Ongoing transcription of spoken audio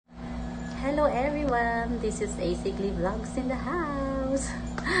Hello everyone, this is Asigli Vlogs in the house.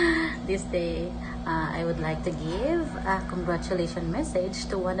 This day, I would like to give a congratulations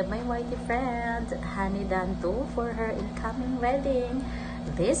message to one of my whitey friends, Hani Danto, for her incoming wedding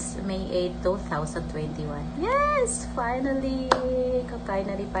this May 8, 2021. Yes, finally,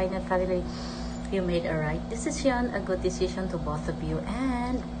 you made a right decision, a good decision to both of you,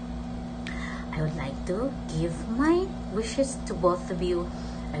 and I would like to give my wishes to both of you.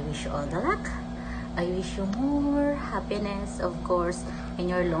 I wish you all the luck. I wish you more happiness, of course,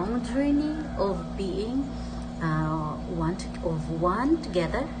 in your long journey of being one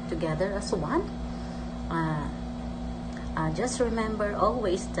together as one. Just remember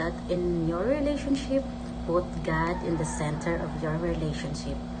always that in your relationship, put God in the center of your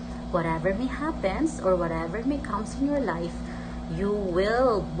relationship. Whatever may happens or whatever may comes in your life, you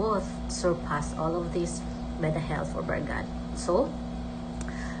will both surpass all of this by the help of our God. So,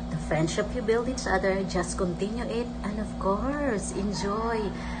 the friendship you build each other, just continue it, and of course, enjoy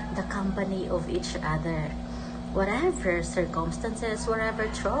the company of each other. Whatever circumstances,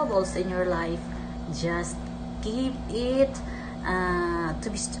 whatever troubles in your life, just keep it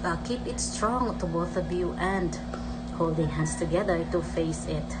keep it strong to both of you and holding hands together to face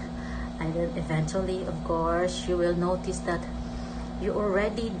it. And then eventually, of course, you will notice that you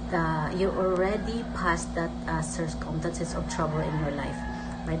already passed that circumstances of trouble in your life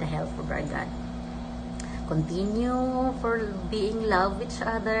by the help of our God. Continue for being love each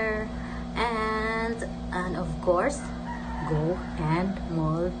other, and of course, go and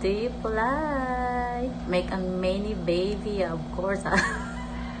multiply. Make a many baby, of course.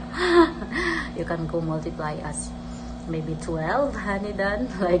 You can go multiply us. Maybe 12, honey, done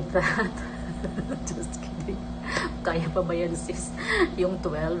like that. Just kidding. Kaya pa ba yan, sis? Yung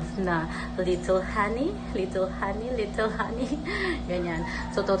 12 na little honey. Ganyan.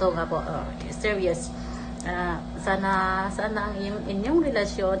 So, totoo nga po. Serious. Sana ang inyong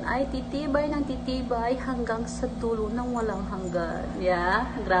relasyon ay titibay ng titibay hanggang sa dulo ng walang hanggan. Yeah?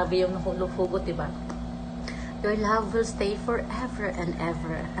 Grabe yung hugot, diba? Your love will stay forever and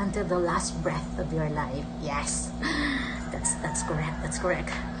ever until the last breath of your life. Yes. That's correct.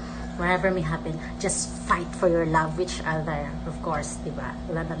 Whatever may happen, just fight for your love with each other. Of course, diba?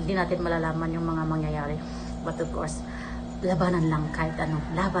 Hindi natin malalaman yung mga mangyayari. But of course, labanan lang kahit anong,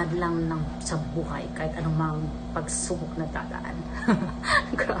 laban lang ng sa buhay, kahit anong mga pagsubok na dadaan.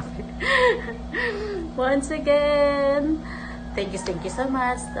 Grabe. Once again, thank you so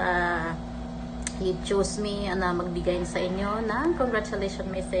much. You chose me na magbigay sa inyo ng congratulations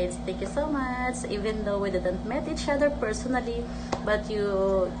message. Thank you so much. Even though we didn't meet each other personally, but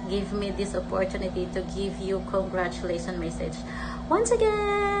you give me this opportunity to give you congratulations message. Once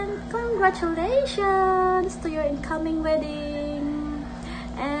again, congratulations to your incoming wedding.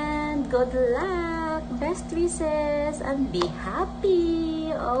 And good luck, best wishes, and be happy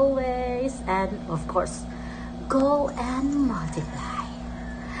always. And of course, go and multiply.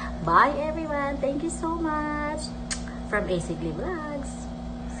 Bye everyone. Thank you so much. From Asigli Vlogs.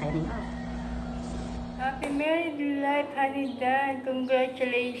 Signing off. Happy married life, Honey Dan.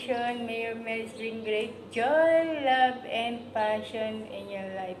 Congratulations. May your marriage bring great joy, love, and passion in your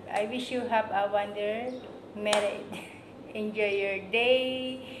life. I wish you have a wonderful marriage. Enjoy your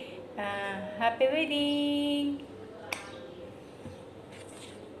day. Happy wedding.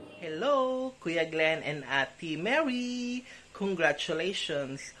 Hello, Kuya Glenn and Ate Mary.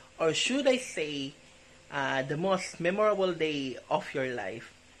 Congratulations. Or should I say, the most memorable day of your life.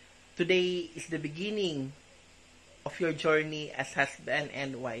 Today is the beginning of your journey as husband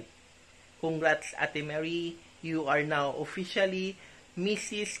and wife. Congrats, Ate Mary. You are now officially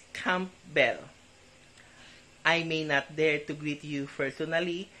Mrs. Campbell. I may not dare to greet you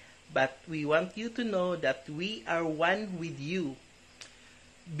personally, but we want you to know that we are one with you.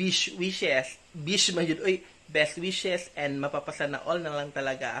 Best wishes and mapapasana all na lang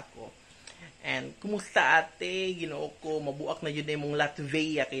talaga ako. And kumusta ate, Ginoo ko, mabuak na yun na imong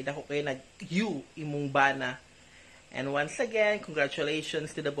Latvia, kay dako kay nag-you imong bana. And once again,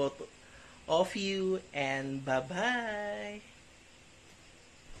 congratulations to the both of you, and bye-bye.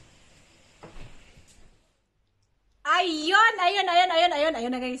 Ayun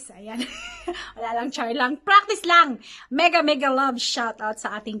na guys, ayan. Wala lang, char lang. Practice lang. Mega love shout out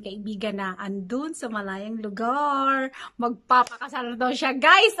sa ating kaibigan na andun sa malayang lugar. Magpapakasal daw siya.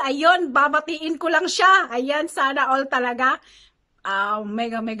 Guys, ayun, babatiin ko lang siya. Ayan, sana all talaga.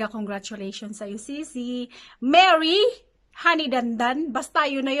 Mega congratulations sa iyo, Sisi. Mary, Honey Dandan, basta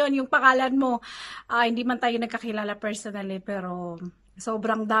yun na yun, yung pangalan mo. Hindi man tayo nagkakilala personally, pero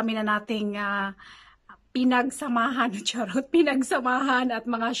sobrang dami na nating pinagsamahan, charot, pinagsamahan at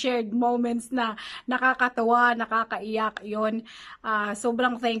mga shared moments na nakakatawa, nakakaiyak, yon.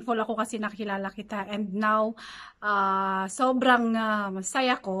 Sobrang thankful ako kasi nakilala kita, and now, sobrang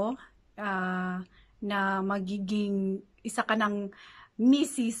masaya ko na magiging isa ka ng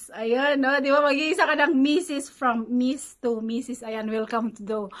Mrs. Ayan, no? Di ba? Magiging isa ka ng Mrs. from Miss to Mrs. Ayan, welcome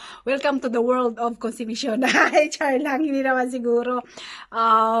to the world of consumption. Ay, char lang, hindi naman siguro.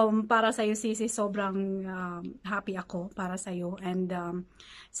 Para sa'yo, Sisi, sobrang happy ako para sa'yo. And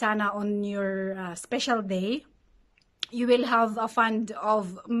sana on your special day, you will have a fund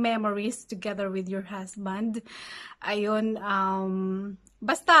of memories together with your husband. Ayun,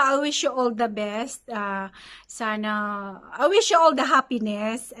 basta, I wish you all the best. Sana, I wish you all the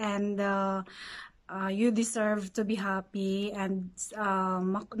happiness, and you deserve to be happy, and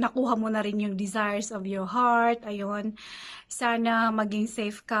nakuha mo na rin yung desires of your heart. Ayun, sana maging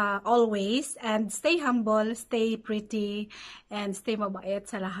safe ka always, and stay humble, stay pretty, and stay mabait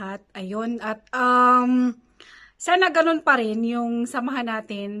sa lahat. Ayun, at sana ganun pa rin yung samahan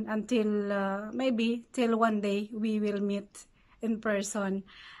natin until maybe till one day we will meet in person.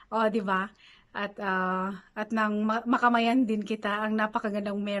 O, di ba? At nang makamayan din kita, ang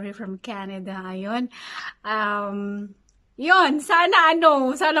napakagandang Mary from Canada. Ayun. Yun,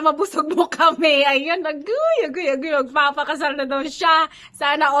 sana mabusog mo kami. Ayun, agoy, magpapakasal na daw siya.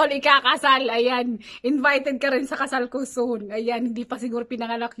 Sana all ikakasal. Ayan, invited ka rin sa kasal ko soon. Ayan, hindi pa siguro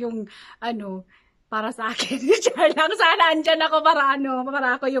pinanganak yung, para sa akin. Char lang, sana andyan ako para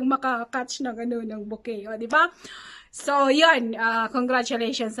ako yung makakatch ng bouquet. O, di ba? So, yun,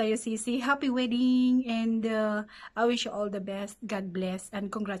 congratulations sa'yo, Sisi. Happy wedding, and I wish you all the best. God bless,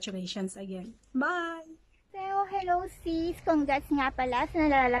 and congratulations again. Bye! So, hello sis. Congrats nga pala sa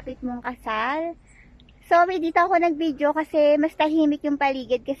nalalapit mong kasal. Sorry, dito ako nag-video kasi mas tahimik yung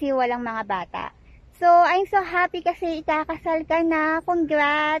paligid kasi walang mga bata. So, I'm so happy kasi ikakasal ka na.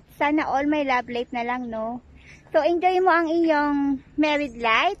 Congrats! Sana all my love life na lang, no? So, enjoy mo ang iyong married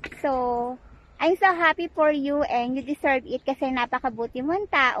life. So, I'm so happy for you and you deserve it kasi napakabuti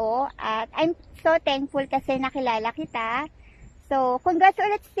mong tao. At I'm so thankful kasi nakilala kita. So, congrats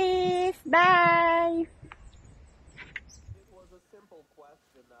ulit sis! Bye!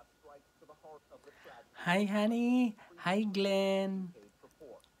 Hi, honey. Hi, Glenn.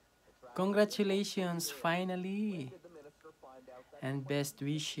 Congratulations, finally. And best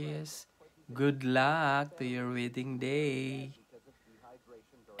wishes. Good luck to your wedding day.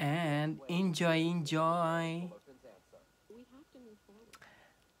 And enjoy.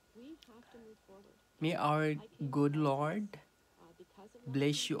 May our good Lord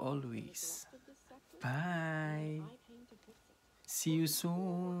bless you always. Bye. See you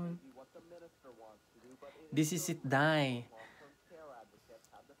soon. This is it, Dai.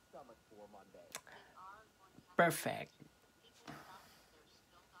 Perfect.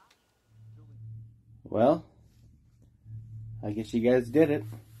 Well, I guess you guys did it.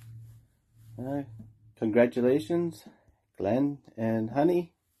 Congratulations, Glenn and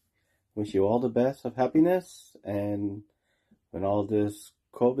Honey. Wish you all the best of happiness, and when all this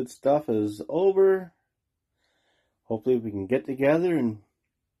COVID stuff is over, hopefully we can get together and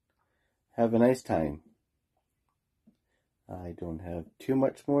have a nice time. I don't have too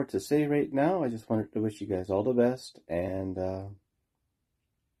much more to say right now. I just wanted to wish you guys all the best, and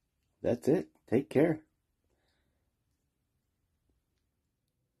that's it. Take care.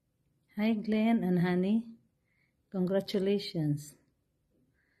 Hi, Glenn and Honey. Congratulations.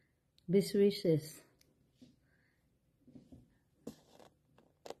 Best wishes.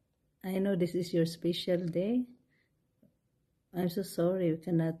 I know this is your special day. I'm so sorry we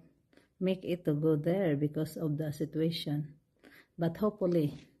cannot make it to go there because of the situation. But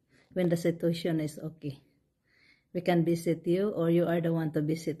hopefully, when the situation is okay, we can visit you, or you are the one to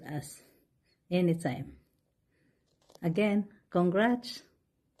visit us anytime. Again, congrats.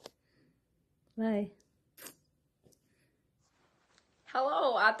 Bye.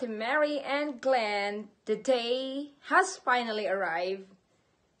 Hello, Ate Mary and Glenn. The day has finally arrived.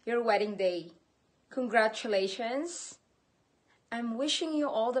 Your wedding day. Congratulations. I'm wishing you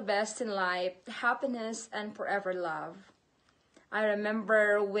all the best in life, happiness, and forever love. I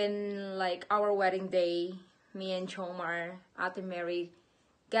remember when, like, our wedding day, me and Chomar, Ate Mary,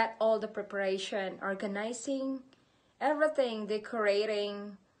 got all the preparation, organizing, everything,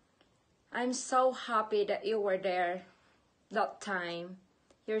 decorating. I'm so happy that you were there that time.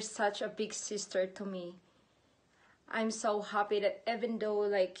 You're such a big sister to me. I'm so happy that even though,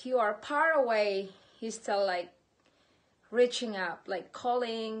 like, you are far away, you still, like, reaching up, like,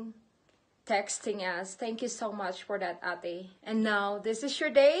 calling, texting us. Thank you so much for that, Ate. And now, this is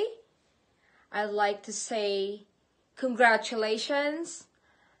your day. I'd like to say congratulations,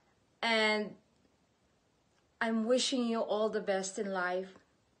 and I'm wishing you all the best in life,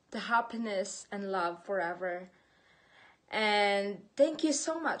 the happiness and love forever. And thank you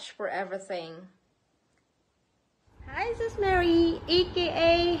so much for everything. Hi, Sis Mary,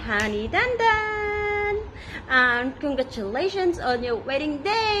 aka Honey Dandan. Congratulations on your wedding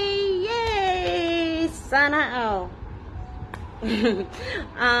day! Yay! Sana all.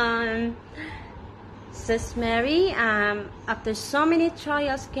 Sis Mary, after so many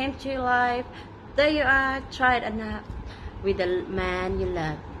trials came to your life, there you are, tried enough with the man you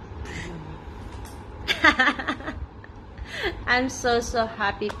love. I'm so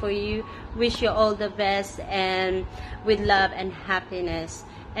happy for you. Wish you all the best, and with love and happiness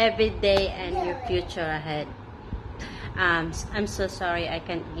every day and your future ahead. I'm so sorry I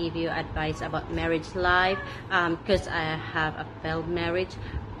can't give you advice about marriage life because I have a failed marriage,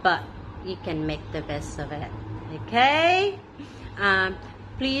 but you can make the best of it. Okay?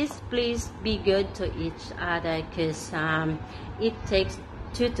 Please be good to each other, because it takes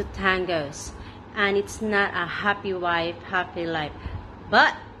two to tangos, and it's not a happy wife, happy life,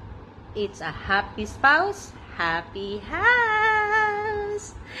 but it's a happy spouse, happy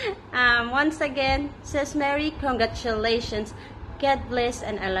house. Once again, Sis Mary, congratulations. God bless,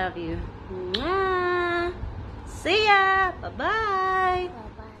 and I love you. Mwah. See ya. Bye-bye.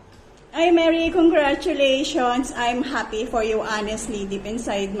 Hi Mary, congratulations. I'm happy for you, honestly, deep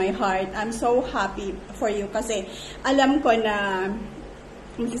inside my heart. I'm so happy for you kasi alam ko na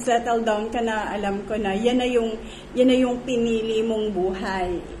mag-settle down ka na, alam ko na yan na yung pinili mong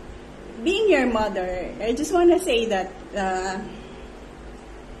buhay. Being your mother, I just wanna say that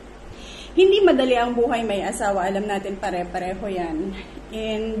hindi madali ang buhay may asawa. Alam natin pare-pareho yan.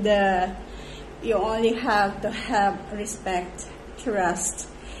 And you only have to have respect,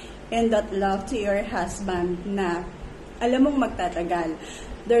 trust, and that love to your husband na alam mong magtatagal.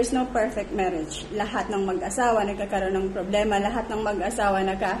 There's no perfect marriage. Lahat ng mag-asawa nagkakaroon ng problema, lahat ng mag-asawa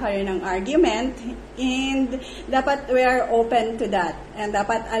nagkakaroon ng argument, and dapat we are open to that. And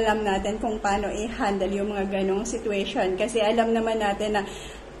dapat alam natin kung paano i-handle yung mga ganong situation. Kasi alam naman natin na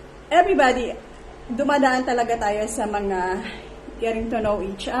everybody, dumadaan talaga tayo sa mga getting to know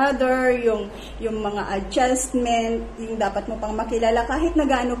each other, yung mga adjustment, yung dapat mo pang makilala kahit na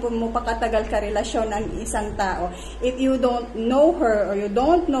gaano po mo pakatagal ka relasyon ng isang tao. If you don't know her or you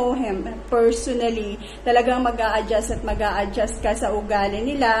don't know him personally, talagang mag-a-adjust at mag-a-adjust ka sa ugali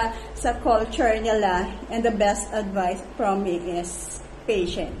nila, sa culture nila, and the best advice from me is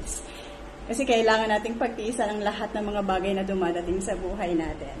patience. Kasi kailangan nating pagtiisan ang lahat ng mga bagay na dumadating sa buhay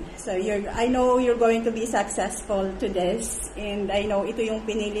natin. So I know you're going to be successful to this, and I know ito yung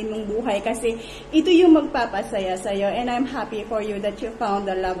pinili mong buhay kasi ito yung magpapasaya sa'yo, and I'm happy for you that you found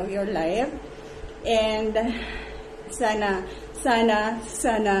the love of your life. And sana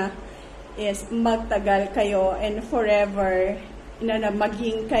is magtagal kayo and forever na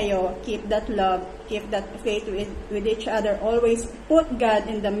maging kayo, keep that love, keep that faith with each other. Always put God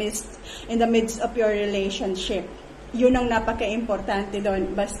in the midst of your relationship. Yun ang napaka-importante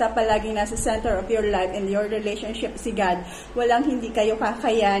doon. Basta palaging nasa center of your life and your relationship si God, walang hindi kayo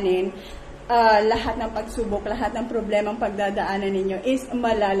kakayanin. Lahat ng pagsubok, lahat ng problemang pagdadaanan ninyo is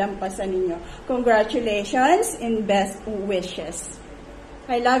malalampasan ninyo. Congratulations and best wishes.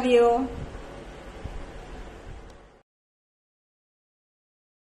 I love you.